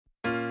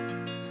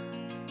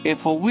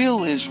If a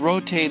wheel is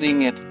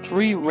rotating at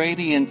 3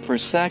 radian per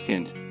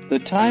second, the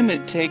time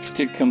it takes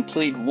to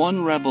complete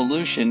one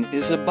revolution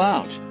is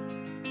about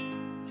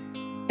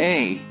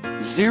A.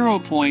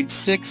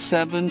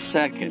 0.67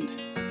 second,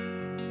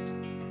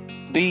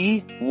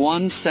 B.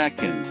 1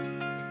 second,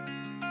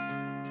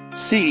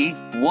 C.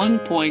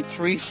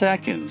 1.3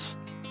 seconds,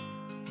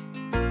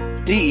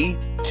 D.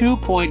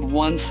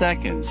 2.1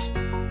 seconds.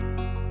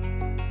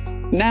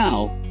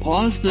 Now,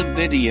 pause the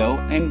video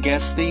and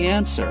guess the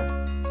answer.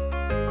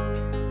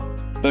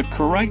 The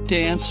correct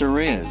answer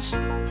is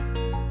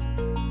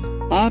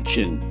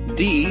option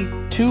D.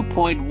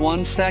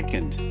 2.1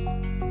 second.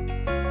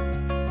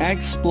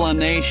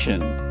 Explanation.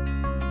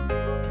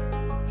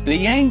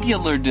 The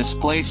angular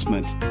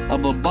displacement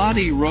of a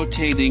body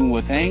rotating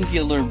with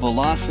angular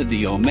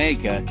velocity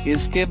omega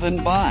is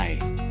given by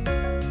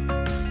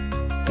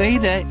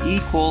theta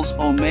equals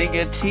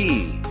omega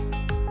t.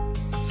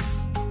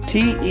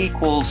 T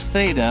equals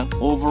theta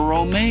over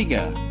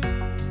omega.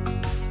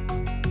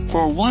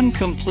 For one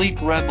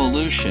complete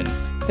revolution,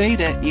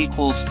 theta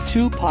equals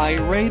 2 pi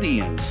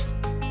radians.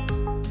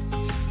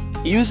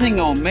 Using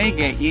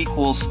omega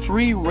equals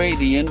 3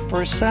 radian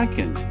per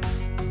second,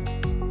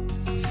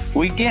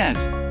 we get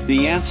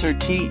the answer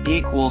t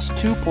equals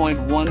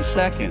 2.1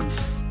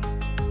 seconds.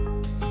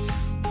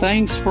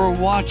 Thanks for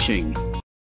watching.